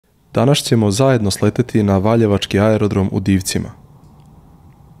Danas ćemo zajedno sleteti na valjevački aerodrom u Divcima.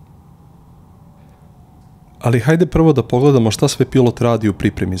 Ali hajde prvo da pogledamo šta sve pilot radi u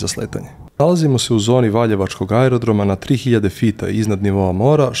pripremi za sletanje. Nalazimo se u zoni valjevačkog aerodroma na 3000 fita iznad nivoa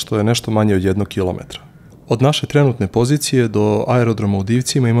mora, što je nešto manje od 1 km. Od naše trenutne pozicije do aerodroma u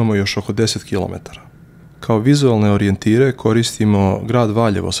Divcima imamo još oko 10 km. Kao vizualne orijentire koristimo grad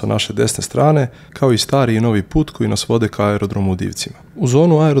Valjevo sa naše desne strane, kao i stari i novi put koji nas vode ka aerodromu u Divcima. U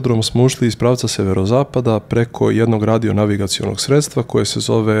zonu aerodroma smo ušli iz pravca severozapada preko jednog radionavigacionog sredstva koje se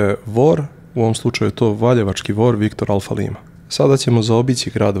zove VOR, u ovom slučaju je to valjevački VOR Viktor Alfa Lima. Sada ćemo zaobići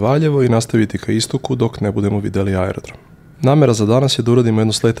grad Valjevo i nastaviti ka istoku dok ne budemo vidjeli aerodrom. Namera za danas je da uradimo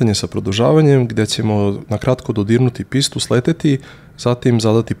jedno sletanje sa produžavanjem gdje ćemo na kratko dodirnuti pistu, sleteti, zatim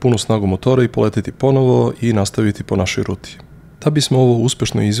zadati punu snagu motora i poleteti ponovo i nastaviti po našoj ruti. Da bismo ovo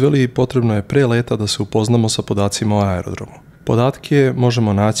uspješno izveli, potrebno je pre leta da se upoznamo sa podacima o aerodromu. Podatke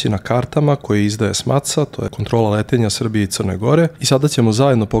možemo naći na kartama koje izdaje SMATSA, to je kontrola letenja Srbije i Crne Gore, i sada ćemo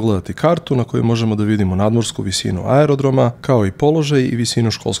zajedno pogledati kartu na kojoj možemo da vidimo nadmorsku visinu aerodroma, kao i položaj i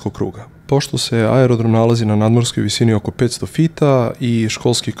visinu školskog kruga. Pošto se aerodrom nalazi na nadmorskoj visini oko 500 fita i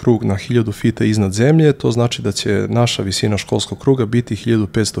školski krug na 1000 fita iznad zemlje, to znači da će naša visina školskog kruga biti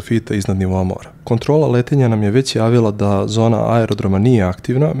 1500 fita iznad nivoa mora. Kontrola letenja nam je već javila da zona aerodroma nije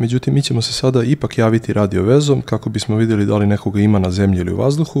aktivna, međutim mi ćemo se sada ipak javiti radiovezom kako bismo vidjeli da li nekoga ima na zemlji ili u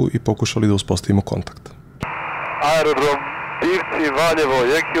vazduhu i pokušali da uspostavimo kontakt. Aerodrom Divci, Valjevo,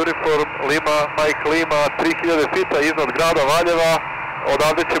 Yankee Uniform, Lima, Mike Lima, 3000 fita iznad grada Valjeva.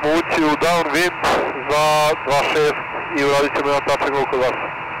 Odavde ćemo ući u downwind za 2.6 i uradit ćemo jedan tačak oko vas.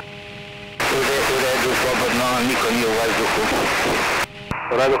 U redu, slobodno, niko nije u vazduhu.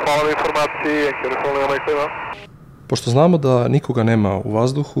 U redu, hvala na informaciji, Yankee Uniform, Lima, Mike Lima. Pošto znamo da nikoga nema u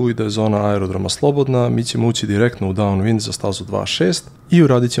vazduhu i da je zona aerodroma slobodna, mi ćemo ući direktno u downwind za stazu 2.6 i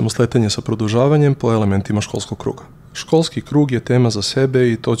uradit ćemo sletanje sa produžavanjem po elementima školskog kruga. Školski krug je tema za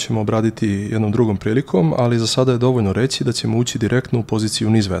sebe i to ćemo obraditi jednom drugom prilikom, ali za sada je dovoljno reći da ćemo ući direktno u poziciju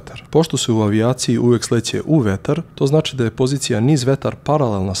niz vetar. Pošto se u avijaciji uvek sleće u vetar, to znači da je pozicija niz vetar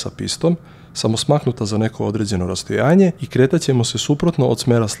paralelna sa pistom, samo smaknuta za neko određeno rastojanje i kretat ćemo se suprotno od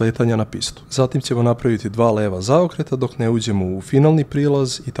smera sletanja na pistu. Zatim ćemo napraviti 2 leva zaokreta dok ne uđemo u finalni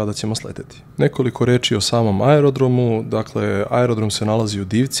prilaz i tada ćemo sleteti. Nekoliko reči o samom aerodromu. Dakle, aerodrom se nalazi u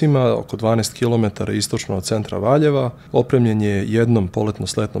Divcima, oko 12 km istočno od centra Valjeva. Opremljen je jednom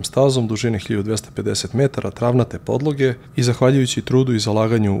poletno-sletnom stazom dužine 1250 metara travnate podloge i zahvaljujući trudu i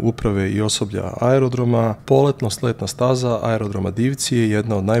zalaganju uprave i osoblja aerodroma, poletno-sletna staza aerodroma Divci je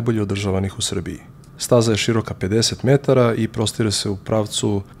jedna od najbolje održavanih u Srbiji. Staza je široka 50 metara i prostire se u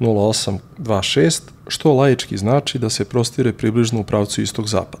pravcu 0826, što laički znači da se prostire približno u pravcu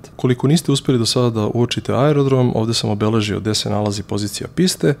istog-zapad. Koliko niste uspjeli do sada da uočite aerodrom, ovdje sam obeležio gdje se nalazi pozicija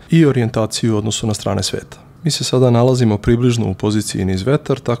piste i orijentaciju u odnosu na strane sveta. Mi se sada nalazimo približno u poziciji niz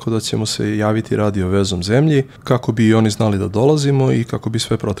vetar, tako da ćemo se javiti radiovezom zemlji kako bi i oni znali da dolazimo i kako bi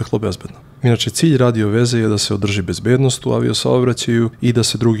sve proteklo bezbedno. Inače, cilj radioveze je da se održi bezbednost u aviosaobraćaju i da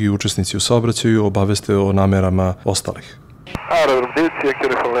se drugi učesnici u saobraćaju obaveste o namerama ostalih. Aerodrom Divci, Yankee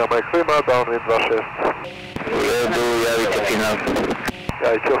Uniform, Lima, Mike Lima, downwind 2.6. U redu, javite final.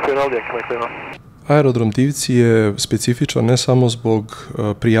 Javit ću final, Yankee Mike Lima. Aerodrom Divci je specifičan ne samo zbog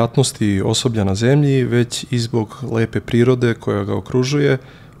prijatnosti osoblja na zemlji, već i zbog lepe prirode koja ga okružuje.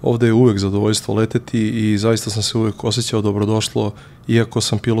 Ovdje je uvek zadovoljstvo leteti i zaista sam se uvek osjećao dobrodošlo, iako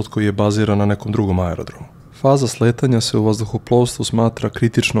sam pilot koji je baziran na nekom drugom aerodromu. Faza sletanja se u vazduhoplovstvu smatra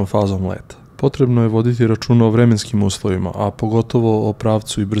kritičnom fazom leta. Potrebno je voditi računa o vremenskim uslovima, a pogotovo o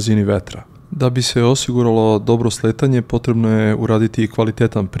pravcu i brzini vetra. Da bi se osiguralo dobro sletanje, potrebno je uraditi i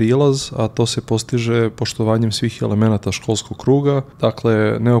kvalitetan prilaz, a to se postiže poštovanjem svih elemenata školskog kruga.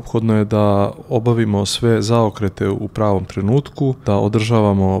 Dakle, neophodno je da obavimo sve zaokrete u pravom trenutku, da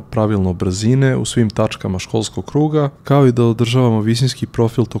održavamo pravilno brzine u svim tačkama školskog kruga, kao i da održavamo visinski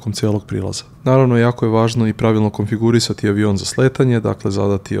profil tokom cijelog prilaza. Naravno, jako je važno i pravilno konfigurisati avion za sletanje, dakle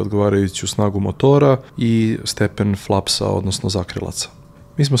zadati odgovarajuću snagu motora i stepen flapsa, odnosno zakrilaca.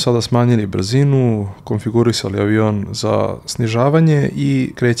 Mi smo sada smanjili brzinu, konfigurisali avion za snižavanje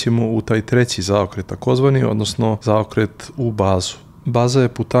i krećemo u taj treći zaokret takozvani, odnosno zaokret u bazu. Baza je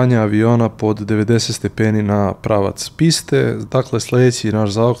putanja aviona pod 90 stepeni na pravac piste, dakle sljedeći naš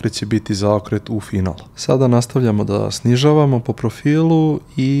zaokret će biti zaokret u final. Sada nastavljamo da snižavamo po profilu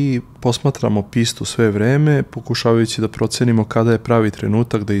i posmatramo pistu sve vreme, pokušavajući da procenimo kada je pravi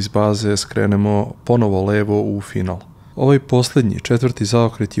trenutak da iz baze skrenemo ponovo levo u final. Ovaj posljednji, četvrti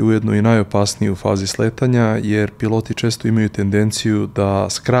zaokret je ujedno i najopasniji u fazi sletanja, jer piloti često imaju tendenciju da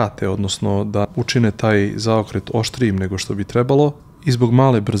skrate, odnosno da učine taj zaokret oštrijim nego što bi trebalo i zbog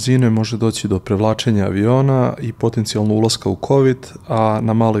male brzine može doći do prevlačenja aviona i potencijalno ulaska u COVID, a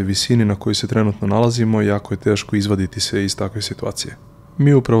na maloj visini na kojoj se trenutno nalazimo jako je teško izvaditi se iz takve situacije.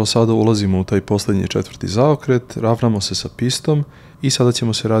 Mi upravo sada ulazimo u taj posljednji 4. zaokret, ravnamo se sa pistom i sada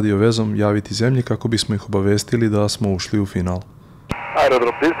ćemo se radiovezom javiti zemlji kako bismo ih obavestili da smo ušli u final.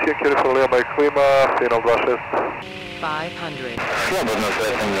 Aerodrom Divci, uniform LYVA i klima, final 26. 500. Slobodno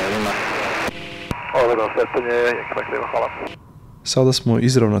sletanje, ima. Slobodno sletanje, klima, hvala. Sada smo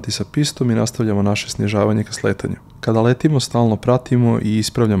izravnati sa pistom i nastavljamo naše snižavanje ka sletanju. Kada letimo, stalno pratimo i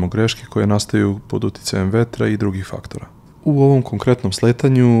ispravljamo greške koje nastaju pod uticajem vetra i drugih faktora. U ovom konkretnom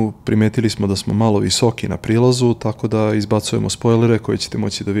sletanju primetili smo da smo malo visoki na prilazu, tako da izbacujemo spojlere koje ćete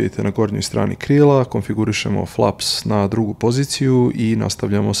moći da vidite na gornjoj strani krila, konfigurišemo flaps na drugu poziciju i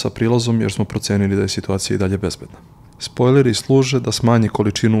nastavljamo sa prilazom jer smo procenili da je situacija i dalje bezbedna. Spojleri služe da smanje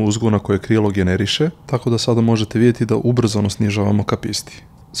količinu uzgona koje krilo generiše, tako da sada možete vidjeti da ubrzano snižavamo ka pisti.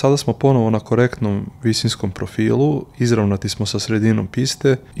 Sada smo ponovo na korektnom visinskom profilu, izravnati smo sa sredinom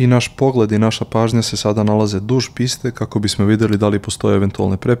piste i naš pogled i naša pažnja se sada nalaze duž piste kako bismo vidjeli da li postoje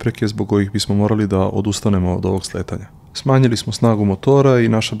eventualne prepreke zbog kojih bismo morali da odustanemo od ovog sletanja. Smanjili smo snagu motora i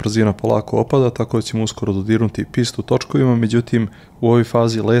naša brzina polako opada, tako da ćemo uskoro dodirnuti pistu točkovima, međutim u ovoj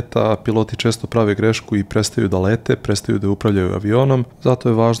fazi leta piloti često prave grešku i prestaju da lete, prestaju da upravljaju avionom, zato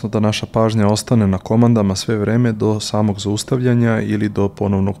je važno da naša pažnja ostane na komandama sve vreme do samog zaustavljanja ili do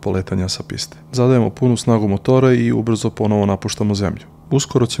ponovnog poletanja sa piste. Zadajemo punu snagu motora i ubrzo ponovo napuštamo zemlju.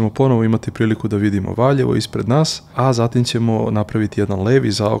 Uskoro ćemo ponovo imati priliku da vidimo Valjevo ispred nas, a zatim ćemo napraviti jedan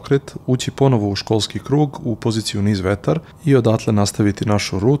levi zaokret, ući ponovo u školski krug u poziciju niz vetar i odatle nastaviti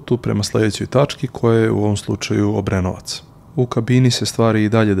našu rutu prema sljedećoj tački koja je u ovom slučaju Obrenovac. U kabini se stvari i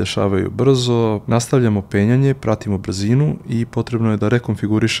dalje dešavaju brzo, nastavljamo penjanje, pratimo brzinu i potrebno je da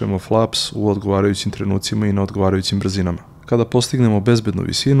rekonfigurišemo flaps u odgovarajućim trenucima i na odgovarajućim brzinama. Kada postignemo bezbednu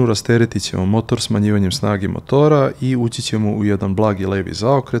visinu, rasteretit ćemo motor smanjivanjem snage motora i ući ćemo u jedan blagi levi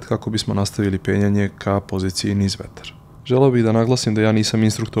zaokret kako bismo nastavili penjanje ka poziciji niz vetar. Želeo bih da naglasim da ja nisam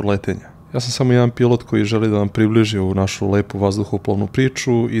instruktor letenja. Ja sam samo jedan pilot koji želi da vam približi ovu našu lepu vazduhoplovnu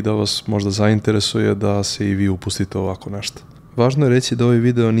priču i da vas možda zainteresuje da se i vi upustite ovako nešto. Važno je reći da ovaj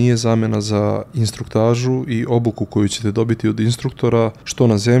video nije zamena za instruktažu i obuku koju ćete dobiti od instruktora što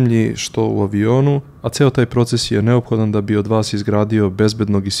na zemlji, što u avionu, a ceo taj proces je neophodan da bi od vas izgradio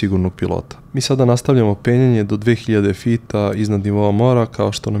bezbednog i sigurnog pilota. Mi sada nastavljamo penjanje do 2000 fita iznad nivoa mora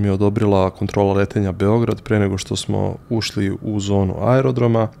kao što nam je odobrila kontrola letenja Beograd pre nego što smo ušli u zonu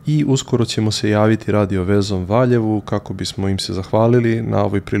aerodroma i uskoro ćemo se javiti radiovezom Valjevu kako bismo im se zahvalili na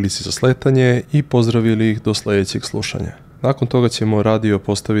ovoj prilici za sletanje i pozdravili ih do sljedećeg slušanja. Nakon toga ćemo radio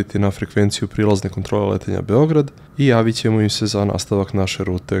postaviti na frekvenciju prilazne kontrole letenja Beograd i javit ćemo im se za nastavak naše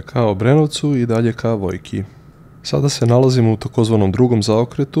rute ka Obrenovcu i dalje ka Vojki. Sada se nalazimo u takozvanom drugom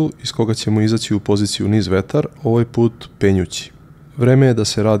zaokretu iz koga ćemo izaći u poziciju niz vetar, ovaj put penjući. Vreme je da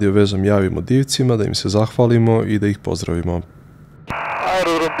se radiovezom javimo Divcima, da im se zahvalimo i da ih pozdravimo.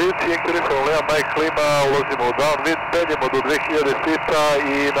 Aerodrom Divci, uniform LYVA i klima, ulazimo u downwind, penjemo do 2000 fita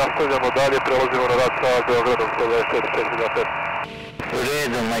i nastavljamo dalje, prelazimo na rad sa Beogradom 124.425. U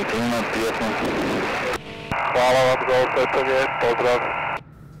redu, Mike, klima, prijatno. Hvala vam za osvetanje, pozdrav.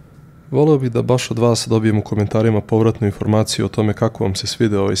 Voleo bih da baš od vas dobijem u komentarima povratnu informaciju o tome kako vam se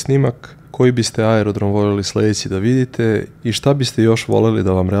svideo ovaj snimak, koji biste aerodrom voljeli sljedeći da vidite i šta biste još voljeli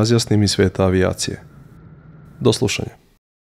da vam razjasnim iz sveta avijacije. Do slušanja.